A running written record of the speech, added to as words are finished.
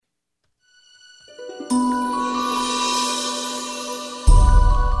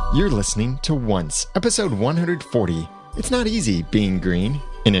You're listening to Once, episode 140. It's not easy being green.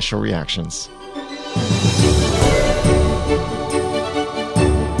 Initial reactions.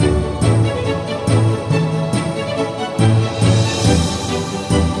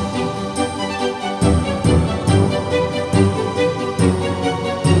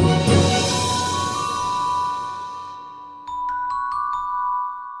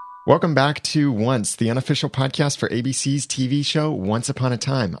 Welcome back to Once, the unofficial podcast for ABC's TV show Once Upon a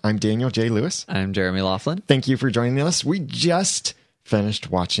Time. I'm Daniel J. Lewis. I'm Jeremy Laughlin. Thank you for joining us. We just finished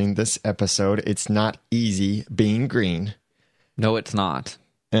watching this episode. It's not easy being green. No, it's not.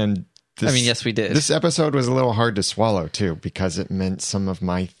 And yes, we did. This episode was a little hard to swallow, too, because it meant some of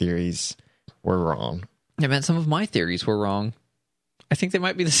my theories were wrong. It meant some of my theories were wrong. I think they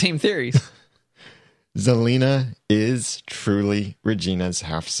might be the same theories. Zelena is truly Regina's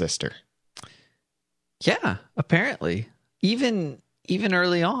half-sister. Yeah, apparently. Even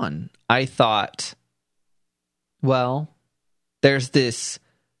early on, I thought, well, there's this,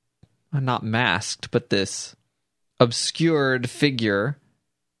 not masked, but this obscured figure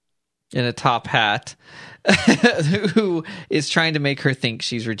in a top hat who is trying to make her think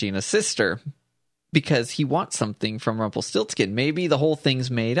she's Regina's sister because he wants something from Rumpelstiltskin. Maybe the whole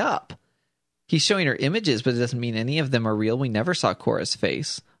thing's made up. He's showing her images, but it doesn't mean any of them are real. We never saw Cora's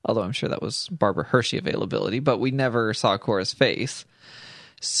face, although I'm sure that was Barbara Hershey availability, but we never saw Cora's face.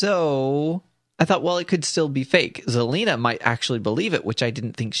 So I thought, well, it could still be fake. Zelena might actually believe it, which I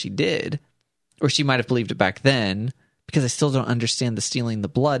didn't think she did. Or she might have believed it back then, because I still don't understand the stealing the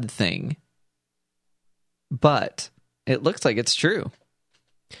blood thing. But it looks like it's true.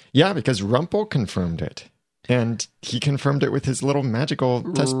 Yeah, because Rumpel confirmed it. And he confirmed it with his little magical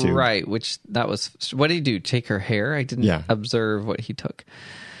test tube. Right, which that was... What did he do? Take her hair? I didn't observe what he took.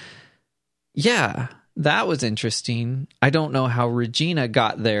 Yeah, that was interesting. I don't know how Regina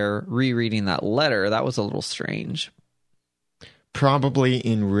got there rereading that letter. That was a little strange. Probably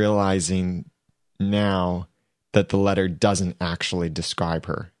in realizing now that the letter doesn't actually describe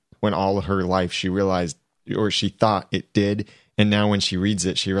her. When all of her life she realized, or she thought it did, and now when she reads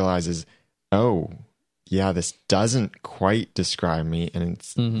it, she realizes, oh... yeah, this doesn't quite describe me, and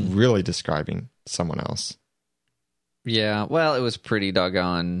it's really describing someone else. Yeah, well, it was pretty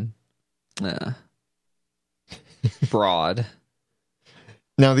doggone broad.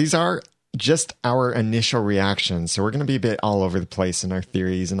 Now, these are just our initial reactions, so we're going to be a bit all over the place in our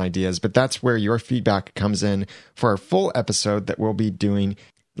theories and ideas, but that's where your feedback comes in for our full episode that we'll be doing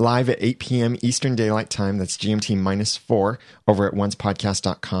live at 8 p.m. Eastern Daylight Time. That's GMT -4 over at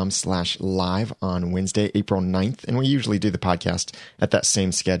oncepodcast.com/live on Wednesday, April 9th. And we usually do the podcast at that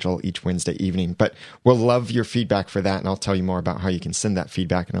same schedule each Wednesday evening. But we'll love your feedback for that, and I'll tell you more about how you can send that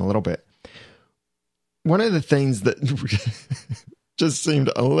feedback in a little bit. One of the things that just seemed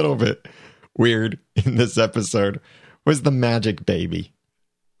a little bit weird in this episode was the magic baby.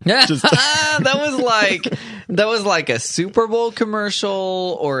 that was like a Super Bowl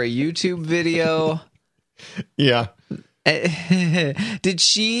commercial or a YouTube video. Yeah. Did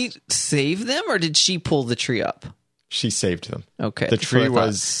she save them or did she pull the tree up? She saved them. Okay. The tree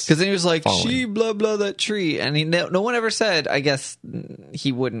was because then he was like, falling. She blah blah that tree, and no one ever said. I guess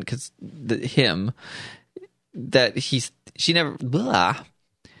he wouldn't because she never blah.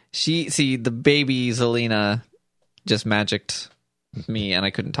 The baby Zelena just magicked me and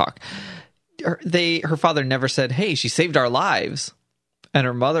I couldn't talk. Her father never said, hey, she saved our lives. And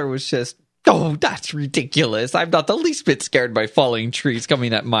her mother was just, oh, that's ridiculous. I'm not the least bit scared by falling trees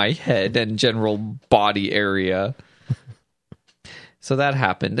coming at my head and general body area. So that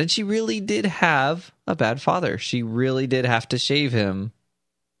happened. And she really did have a bad father. She really did have to shave him.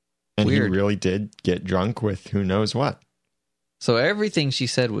 And Weird. He really did get drunk with who knows what. So everything she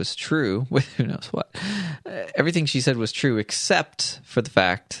said was true, with who knows what. Everything she said was true, except for the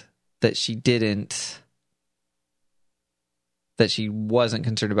fact that she wasn't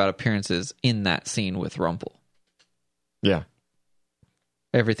concerned about appearances in that scene with Rumpel. Yeah.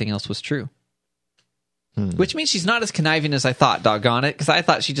 Everything else was true. Which means she's not as conniving as I thought, doggone it, because I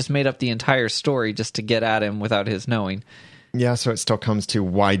thought she just made up the entire story just to get at him without his knowing. Yeah, so it still comes to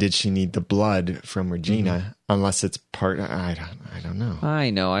why did she need the blood from Regina, unless it's part... I don't know. I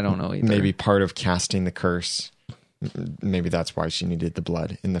don't know either. Maybe part of casting the curse. Maybe that's why she needed the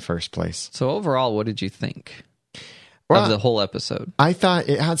blood in the first place. So overall, what did you think of the whole episode? I thought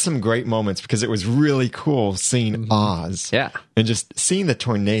it had some great moments because it was really cool seeing Oz. Yeah. And just seeing the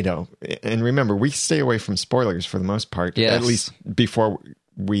tornado. And remember, we stay away from spoilers for the most part. Yes. At least before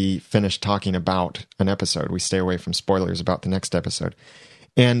we finish talking about an episode. We stay away from spoilers about the next episode.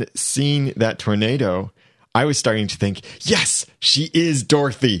 And seeing that tornado, I was starting to think, yes, she is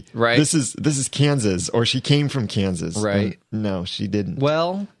Dorothy. Right. This is Kansas, or she came from Kansas. Right. And no, she didn't.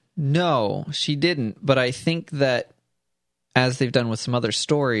 Well, no, she didn't. But I think that, as they've done with some other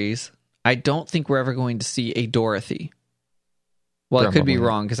stories, I don't think we're ever going to see a Dorothy. Well, I could be Probably.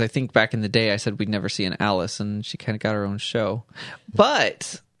 wrong, because I think back in the day I said we'd never see an Alice, and she kind of got her own show.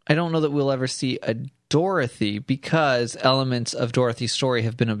 But I don't know that we'll ever see a Dorothy, because elements of Dorothy's story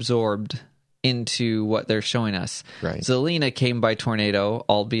have been absorbed into what they're showing us. Right. Zelina came by tornado,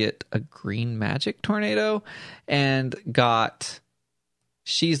 albeit a green magic tornado, and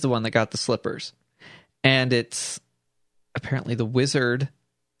she's the one that got the slippers. And it's apparently the wizard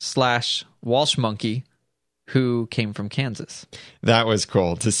 / Walsh monkey who came from Kansas. That was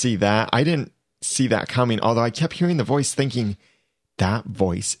cool to see that. I didn't see that coming, although I kept hearing the voice thinking, that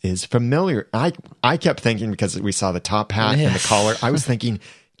voice is familiar. I kept thinking, because we saw the top hat and the collar, I was thinking,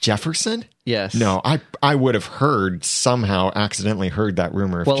 Jefferson? Yes. No, I would have accidentally heard that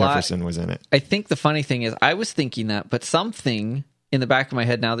rumor if Jefferson was in it. I think the funny thing is, I was thinking that, but something in the back of my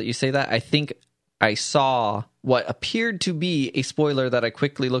head, now that you say that, I think I saw what appeared to be a spoiler that I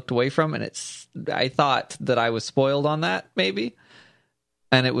quickly looked away from, and I thought that I was spoiled on that, maybe,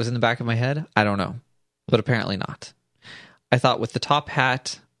 and it was in the back of my head. I don't know, but apparently not. I thought with the top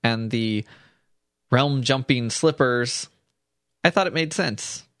hat and the realm jumping slippers, I thought it made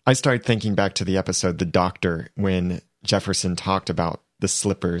sense. I started thinking back to the episode The Doctor, when Jefferson talked about the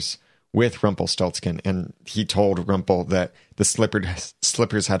slippers with Rumpelstiltskin, and he told Rumple that the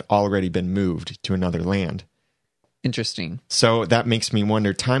slippers had already been moved to another land. Interesting. So that makes me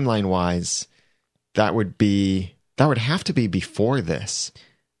wonder, timeline-wise, that would have to be before this.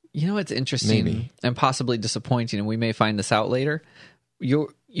 You know what's interesting, Maybe. and possibly disappointing, and we may find this out later?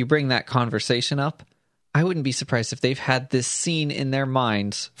 You bring that conversation up. I wouldn't be surprised if they've had this scene in their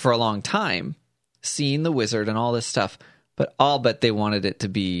minds for a long time, seeing the wizard and all this stuff, but I'll bet they wanted it to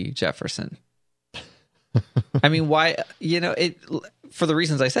be Jefferson. I mean, why? For the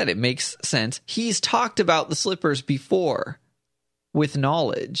reasons I said, it makes sense. He's talked about the slippers before with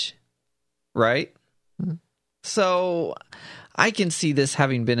knowledge, right? Mm-hmm. So I can see this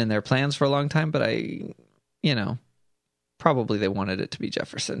having been in their plans for a long time, but probably they wanted it to be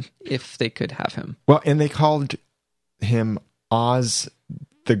Jefferson if they could have him. Well, and they called him Oz,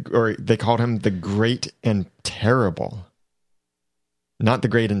 they called him the Great and Terrible. Not the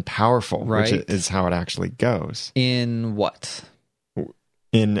Great and Powerful, right, which is how it actually goes. In what?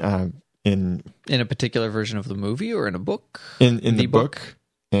 In a particular version of the movie, or in a book? In the book,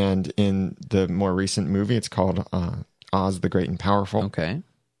 and in the more recent movie, it's called Oz the Great and Powerful. Okay.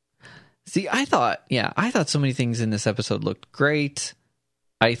 See, I thought so many things in this episode looked great.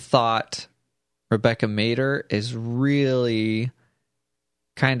 I thought Rebecca Mader is really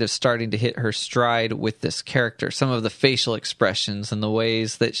kind of starting to hit her stride with this character. Some of the facial expressions and the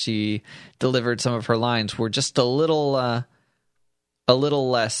ways that she delivered some of her lines were just a little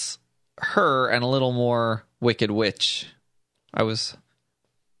less her and a little more Wicked Witch. I was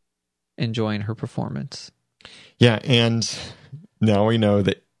enjoying her performance. Yeah, and now we know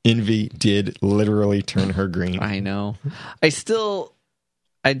that Envy did literally turn her green. I know. I'd still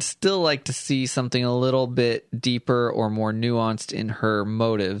like to see something a little bit deeper or more nuanced in her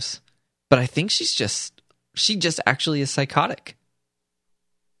motives, but I think she just actually is psychotic.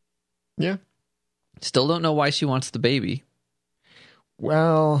 Yeah. Still don't know why she wants the baby.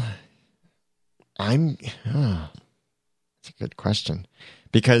 Well, that's a good question,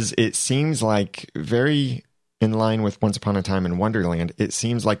 because it seems like, very in line with Once Upon a Time in Wonderland, it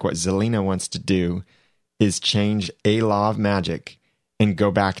seems like what Zelina wants to do is change a law of magic and go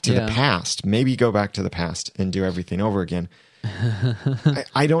back to the past. Maybe go back to the past and do everything over again.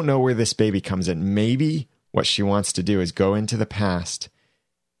 I don't know where this baby comes in. Maybe what she wants to do is go into the past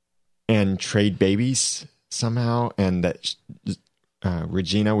and trade babies somehow, and that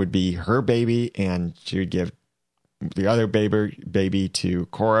Regina would be her baby, and she would give the other baby to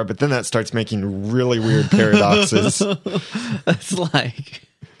Cora. But then that starts making really weird paradoxes. That's like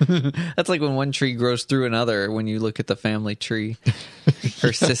when one tree grows through another. When you look at the family tree,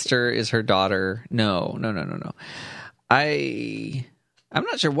 her sister is her daughter. No. I'm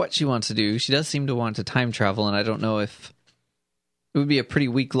not sure what she wants to do. She does seem to want to time travel, and I don't know if it would be a pretty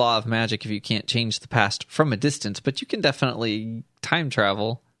weak law of magic if you can't change the past from a distance, but you can definitely time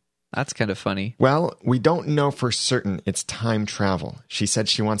travel. That's kind of funny. Well, we don't know for certain it's time travel. She said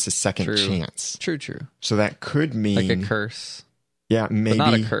she wants a second chance. True. So that could mean like a curse. Yeah, maybe.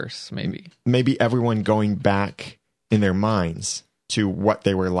 But not a curse, maybe. Maybe everyone going back in their minds to what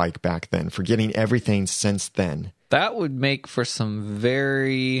they were like back then, forgetting everything since then. That would make for some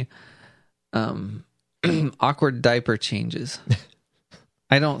very Awkward diaper changes.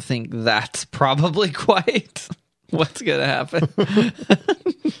 I don't think that's probably quite what's going to happen.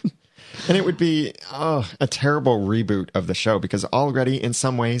 And it would be a terrible reboot of the show, because already in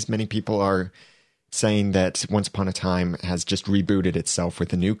some ways many people are saying that Once Upon a Time has just rebooted itself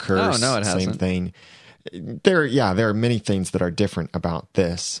with a new curse. Oh, no, it hasn't. Same thing. There are many things that are different about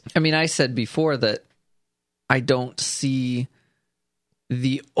this. I mean, I said before that I don't see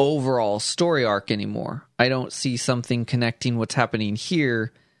the overall story arc anymore. I don't see something connecting what's happening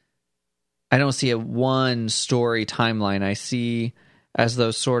here. I don't see a one story timeline. I see as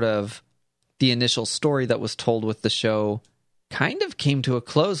though sort of the initial story that was told with the show kind of came to a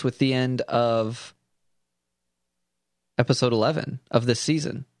close with the end of episode 11 of this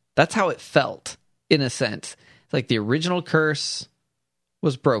season. That's how it felt, in a sense. Like the original curse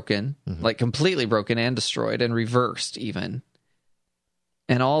was broken, like completely broken and destroyed and reversed even.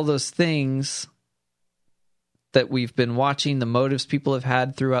 And all those things that we've been watching, the motives people have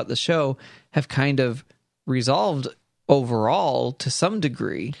had throughout the show, have kind of resolved overall to some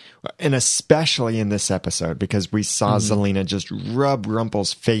degree. And especially in this episode, because we saw Zelena just rub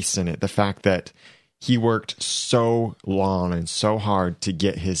Rumpel's face in it. The fact that he worked so long and so hard to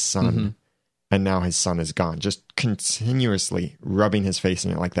get his son, and now his son is gone. Just continuously rubbing his face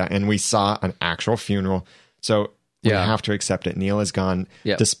in it like that. And we saw an actual funeral. So we have to accept it. Neil is gone,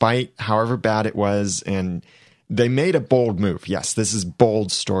 despite however bad it was. And they made a bold move. Yes, this is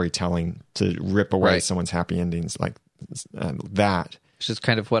bold storytelling to rip away someone's happy endings like that. Which is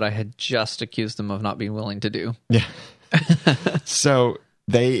kind of what I had just accused them of not being willing to do. Yeah. So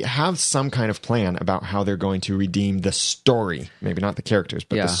they have some kind of plan about how they're going to redeem the story. Maybe not the characters,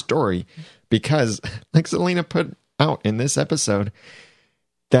 but the story. Because, like Zelena put out in this episode,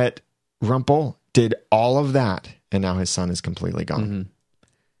 that Rumpel did all of that, and now his son is completely gone.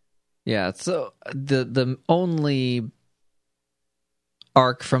 Yeah, so the only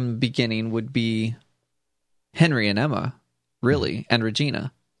arc from the beginning would be Henry and Emma, really, and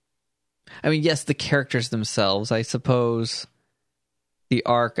Regina. I mean, yes, the characters themselves, I suppose the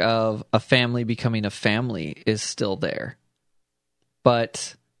arc of a family becoming a family is still there.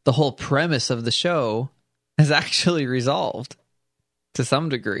 But the whole premise of the show has actually resolved to some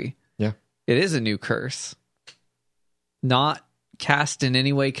degree. Yeah. It is a new curse. Not cast in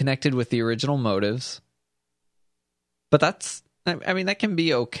any way connected with the original motives. But that's, I mean, that can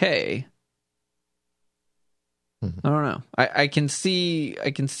be okay. I don't know. I can see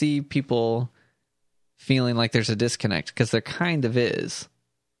people feeling like there's a disconnect, because there kind of is.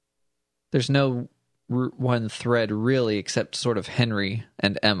 There's no one thread really except sort of Henry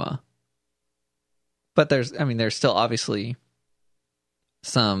and Emma. But there's still obviously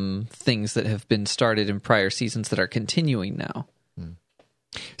some things that have been started in prior seasons that are continuing now.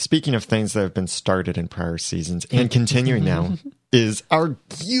 Speaking of things that have been started in prior seasons and continuing now, is our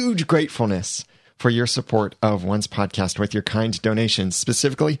huge gratefulness for your support of Once Podcast with your kind donations.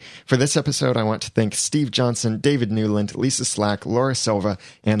 Specifically, for this episode, I want to thank Steve Johnson, David Newland, Lisa Slack, Laura Silva,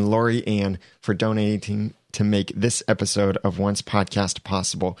 and Lori Ann for donating to make this episode of Once Podcast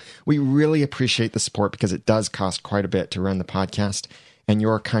possible. We really appreciate the support, because it does cost quite a bit to run the podcast, and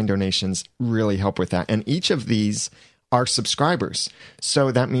your kind donations really help with that. And each of these are subscribers.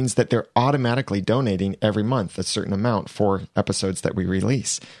 So that means that they're automatically donating every month a certain amount for episodes that we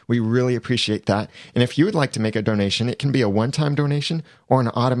release. We really appreciate that. And if you would like to make a donation, it can be a one-time donation or an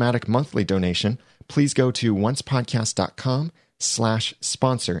automatic monthly donation. Please go to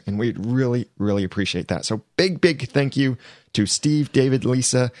oncepodcast.com/sponsor. And we'd really, really appreciate that. So big thank you to Steve, David,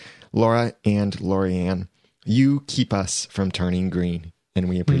 Lisa, Laura, and Lorianne. You keep us from turning green, and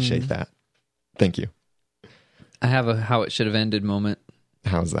we appreciate that. Thank you. I have a how it should have ended moment.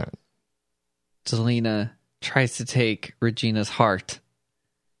 How's that? Zelena tries to take Regina's heart.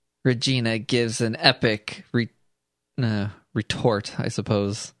 Regina gives an epic retort, I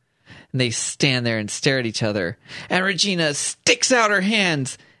suppose. And they stand there and stare at each other. And Regina sticks out her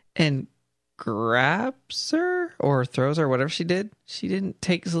hands and grabs her or throws her, whatever she did. She didn't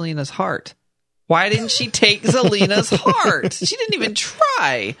take Zelena's heart. Why didn't she take Zelena's heart? She didn't even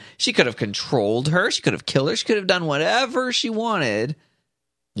try. She could have controlled her. She could have killed her. She could have done whatever she wanted.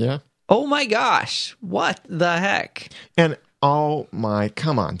 Yeah. Oh my gosh. What the heck? And oh my,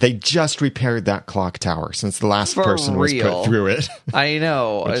 come on. They just repaired that clock tower since the last person was put through it. I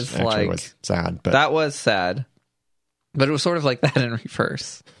know. Which it's like was sad. But that was sad. But it was sort of like that in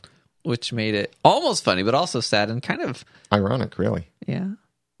reverse, which made it almost funny, but also sad and kind of ironic, really. Yeah.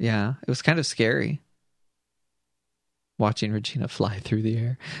 Yeah, it was kind of scary watching Regina fly through the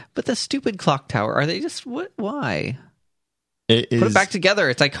air. But the stupid clock tower, are they just, what? Why? It Put it back together.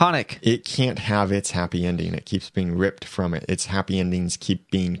 It's iconic. It can't have its happy ending. It keeps being ripped from it. Its happy endings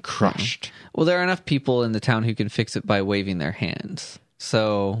keep being crushed. Well, there are enough people in the town who can fix it by waving their hands.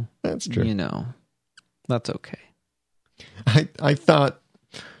 So, That's true. You know, that's okay. I thought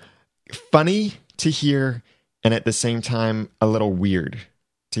funny to hear, and at the same time a little weird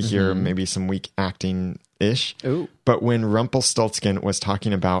to hear, maybe some weak acting ish. Ooh. But when Rumpelstiltskin was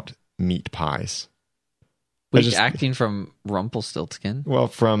talking about meat pies, Weak acting from Rumpelstiltskin. well,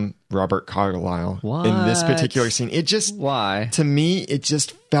 from Robert Carlyle in this particular scene, it just Why? to me it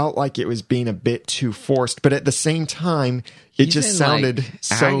just felt like it was being a bit too forced. But at the same time, it He's just in, sounded like,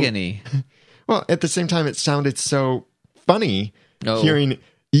 so agony. Well, at the same time, it sounded so funny hearing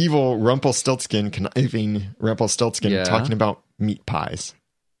evil Rumpelstiltskin, conniving Rumpelstiltskin Yeah. talking about meat pies.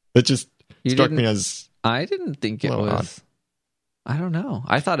 It just struck me as I didn't think it little was. I don't know.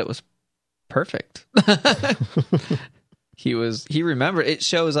 I thought it was perfect. He remembered. It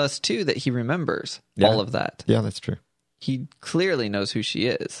shows us too that he remembers all of that. yeah, that's true. He clearly knows who she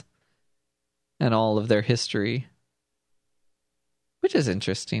is and all of their history, which is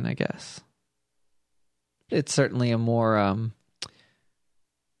interesting, I guess. It's certainly a more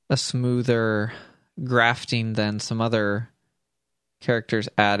a smoother grafting than some other characters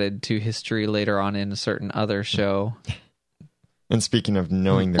added to history later on in a certain other show. And speaking of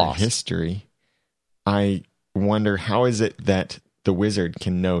knowing their Lost. history, I wonder how is it that the wizard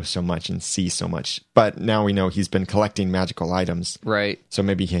can know so much and see so much? But now we know he's been collecting magical items, Right. so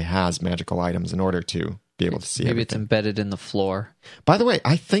maybe he has magical items in order to be able to see Maybe it's everything. embedded in the floor. By the way,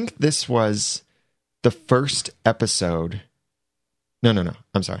 I think this was the first episode. No.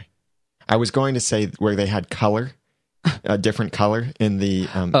 I'm sorry. I was going to say where they had color, a different color in the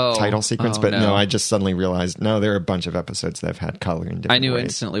title sequence, but no, no. I just suddenly realized, no, there are a bunch of episodes that have had color in different I knew ways.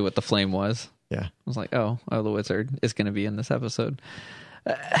 instantly what the flame was. Yeah. I was like, oh, the wizard is going to be in this episode.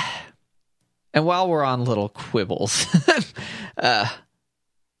 And while we're on little quibbles,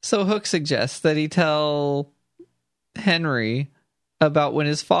 so Hook suggests that he tell Henry about when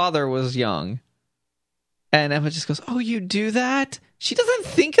his father was young. And Emma just goes, oh, you do that? She doesn't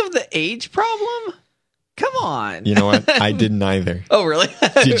think of the age problem? Come on. You know what? I didn't either. Oh, really?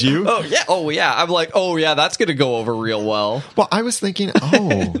 Did you? Oh, yeah. Oh, yeah. I'm like, oh, yeah, that's going to go over real well. Well, I was thinking,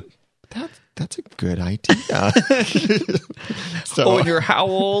 that's a good idea. So, Oh, and you're how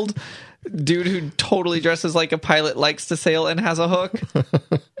old? Dude who totally dresses like a pilot, likes to sail, and has a hook,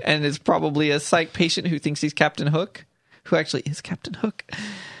 and is probably a psych patient who thinks he's Captain Hook, who actually is Captain Hook.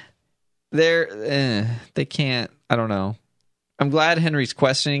 They can't. I don't know. I'm glad Henry's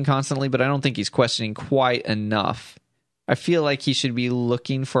questioning constantly, but I don't think he's questioning quite enough. I feel like he should be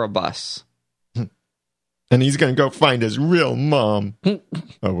looking for a bus. and he's going to go find his real mom.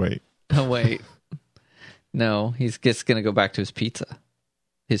 Oh, wait. Oh, wait. No, he's just going to go back to his pizza,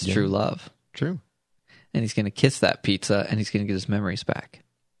 his true love. True. And he's going to kiss that pizza, and he's going to get his memories back.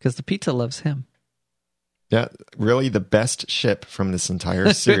 Because the pizza loves him. Yeah, really the best ship from this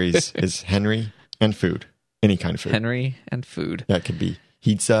entire series is Henry and food. Any kind of food. Henry and food. That could be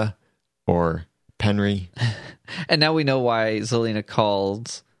pizza or Penry. And now we know why Zelina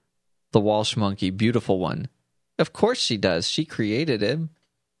calls the Walsh monkey Beautiful One. Of course she does. She created him.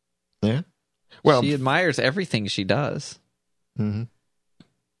 Yeah. Well, She admires everything she does. mhm.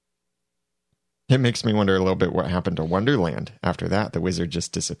 It makes me wonder a little bit what happened to Wonderland after that. The wizard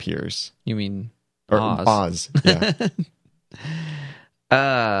just disappears. You mean Or Oz? Oz.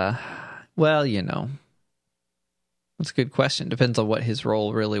 Yeah. Well, you know. That's a good question. Depends on what his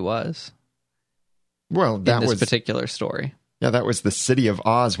role really was Well, in that this was particular story. that was the city of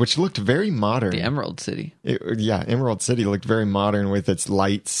Oz, which looked very modern. The Emerald City. Emerald City looked very modern with its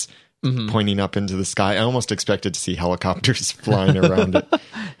lights pointing up into the sky. I almost expected to see helicopters flying around it.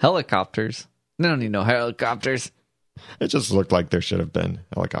 Helicopters. They don't need no helicopters. It just looked like there should have been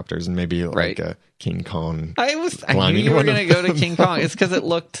helicopters and maybe like Right. a King Kong. I knew Climbing you were one of going to go to them. King Kong. It's because it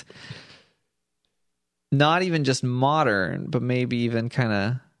looked not even just modern, but maybe even kind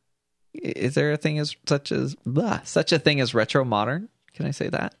of. Is there a thing as such a thing as retro modern? Can I say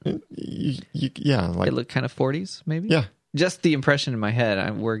that? Yeah, like It looked kind of 40s, maybe. yeah. Just the impression in my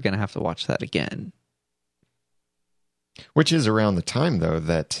head. We're going to have to watch that again. Which is around the time though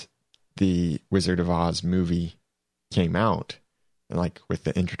that the Wizard of Oz movie came out, and like with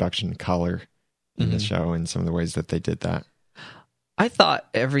the introduction color in the show and some of the ways that they did that. I thought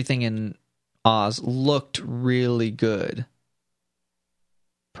everything in Oz looked really good.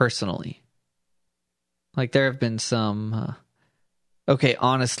 Personally, like there have been some. Okay,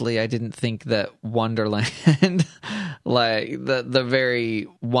 honestly, I didn't think that Wonderland, like the very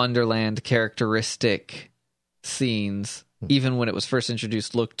Wonderland characteristic scenes even when it was first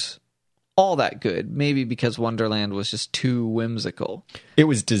introduced, looked all that good. Maybe because Wonderland was just too whimsical. It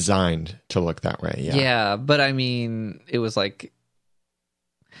was designed to look that way. Yeah. Yeah, but I mean, it was like,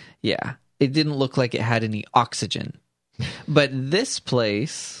 yeah, it didn't look like it had any oxygen. But this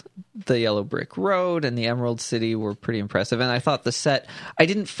place, the Yellow Brick Road and the Emerald City were pretty impressive. And I thought the set, I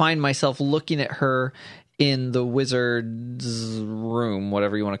didn't find myself looking at her in the wizard's room,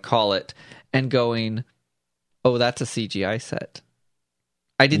 whatever you want to call it, and going, oh, that's a CGI set.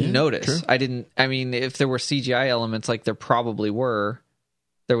 I didn't notice. True. I mean, if there were CGI elements, like there probably were,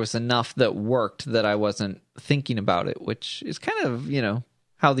 there was enough that worked that I wasn't thinking about it, which is kind of,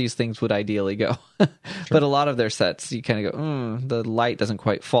 how these things would ideally go. But a lot of their sets, you kind of go, the light doesn't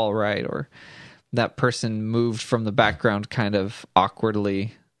quite fall right, or that person moved from the background kind of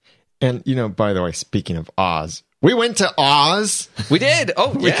awkwardly. And, by the way, speaking of Oz, we went to Oz. We did.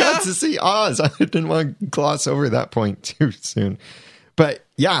 Oh, we got to see Oz. I didn't want to gloss over that point too soon. But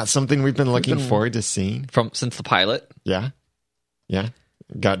yeah, something we've been looking forward to seeing. Since the pilot. Yeah. Yeah.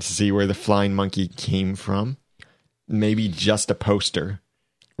 Got to see where the flying monkey came from. Maybe just a poster.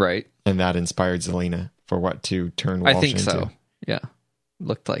 Right. And that inspired Zelena for what to turn Walsh into. I think so. Yeah.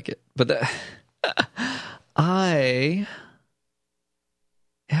 Looked like it. But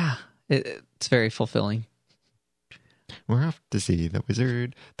it's very fulfilling. We're off to see the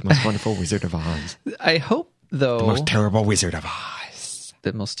wizard, the most wonderful Wizard of Oz. I hope, though... The most terrible Wizard of Oz.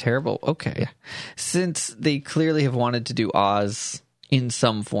 The most terrible? Okay. Yeah. Since they clearly have wanted to do Oz in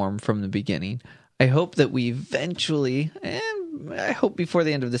some form from the beginning, I hope that we eventually... I hope before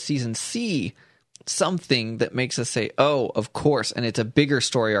the end of the season see something that makes us say, oh, of course, and it's a bigger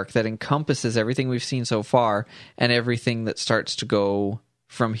story arc that encompasses everything we've seen so far and everything that starts to go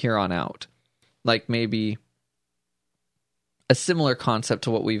from here on out. Like maybe a similar concept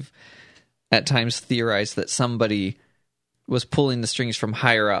to what we've at times theorized, that somebody was pulling the strings from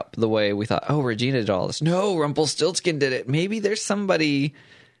higher up, the way we thought, oh, Regina did all this. No, Rumpelstiltskin did it. Maybe there's somebody...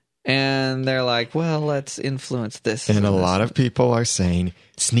 And they're like, well, let's influence this. And a lot of people are saying,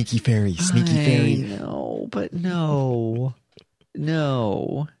 sneaky fairy, sneaky fairy. No, but no.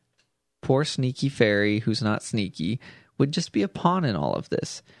 No. Poor sneaky fairy, who's not sneaky, would just be a pawn in all of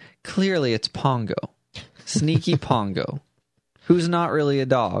this. Clearly, it's Pongo. Sneaky Pongo, who's not really a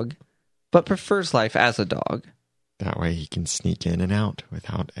dog, but prefers life as a dog. That way he can sneak in and out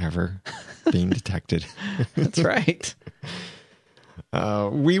without ever being detected. That's right.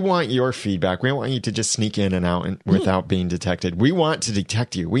 We want your feedback. We want you to just sneak in and out without being detected. We want to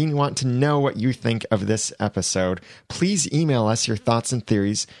detect you. We want to know what you think of this episode. Please email us your thoughts and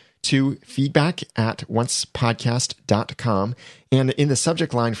theories to feedback@oncepodcast.com. And in the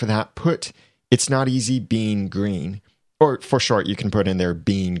subject line for that, put, "It's not easy being green." Or for short, you can put in there,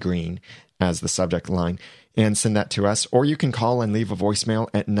 "being green," as the subject line. And send that to us. Or you can call and leave a voicemail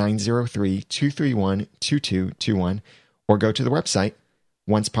at 903-231-2221. Or go to the website,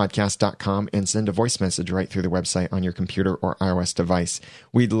 oncepodcast.com, and send a voice message right through the website on your computer or iOS device.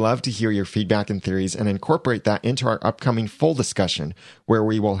 We'd love to hear your feedback and theories and incorporate that into our upcoming full discussion, where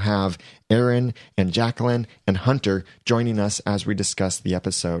we will have Aaron and Jacqueline and Hunter joining us as we discuss the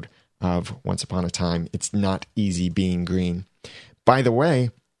episode of Once Upon a Time, It's Not Easy Being Green. By the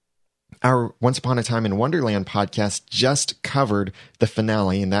way, our Once Upon a Time in Wonderland podcast just covered the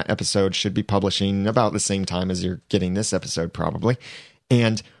finale, and that episode should be publishing about the same time as you're getting this episode, probably.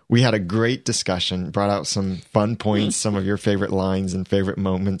 And we had a great discussion, brought out some fun points, some of your favorite lines and favorite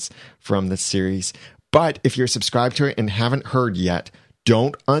moments from the series. But if you're subscribed to it and haven't heard yet,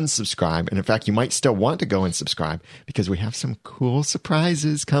 don't unsubscribe. And in fact, you might still want to go and subscribe because we have some cool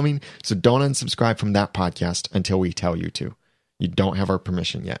surprises coming. So don't unsubscribe from that podcast until we tell you to. You don't have our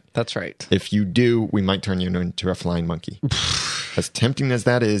permission yet. That's right. If you do, we might turn you into a flying monkey. As tempting as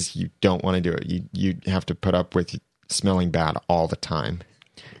that is, you don't want to do it. You have to put up with smelling bad all the time.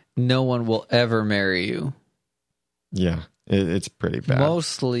 No one will ever marry you. Yeah, it's pretty bad.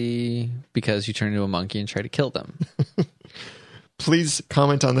 Mostly because you turn into a monkey and try to kill them. Please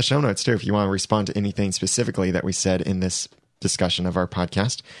comment on the show notes, too, if you want to respond to anything specifically that we said in this discussion of our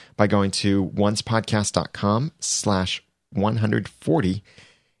podcast by going to oncepodcast.com/140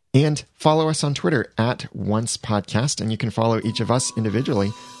 and follow us on Twitter @OncePodcast. And you can follow each of us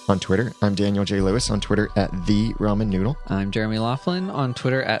individually on Twitter. I'm Daniel J. Lewis on Twitter @TheRamenNoodle. I'm Jeremy Laughlin on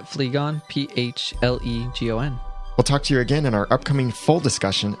Twitter @Phlegon, PHLEGON. We'll talk to you again in our upcoming full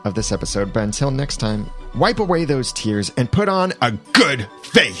discussion of this episode. But until next time, wipe away those tears and put on a good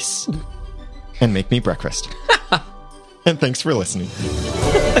face and make me breakfast. And thanks for listening.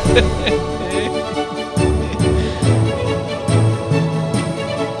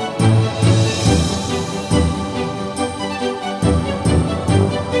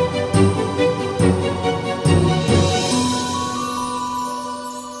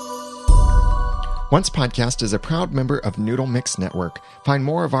 Once Podcast is a proud member of Noodle Mix Network. Find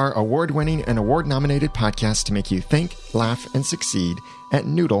more of our award-winning and award-nominated podcasts to make you think, laugh, and succeed at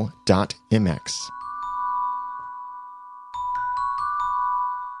noodle.mx.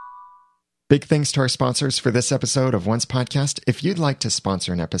 Big thanks to our sponsors for this episode of Once Podcast. If you'd like to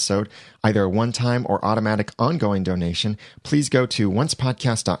sponsor an episode, either a one-time or automatic ongoing donation, please go to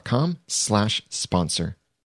oncepodcast.com/sponsor.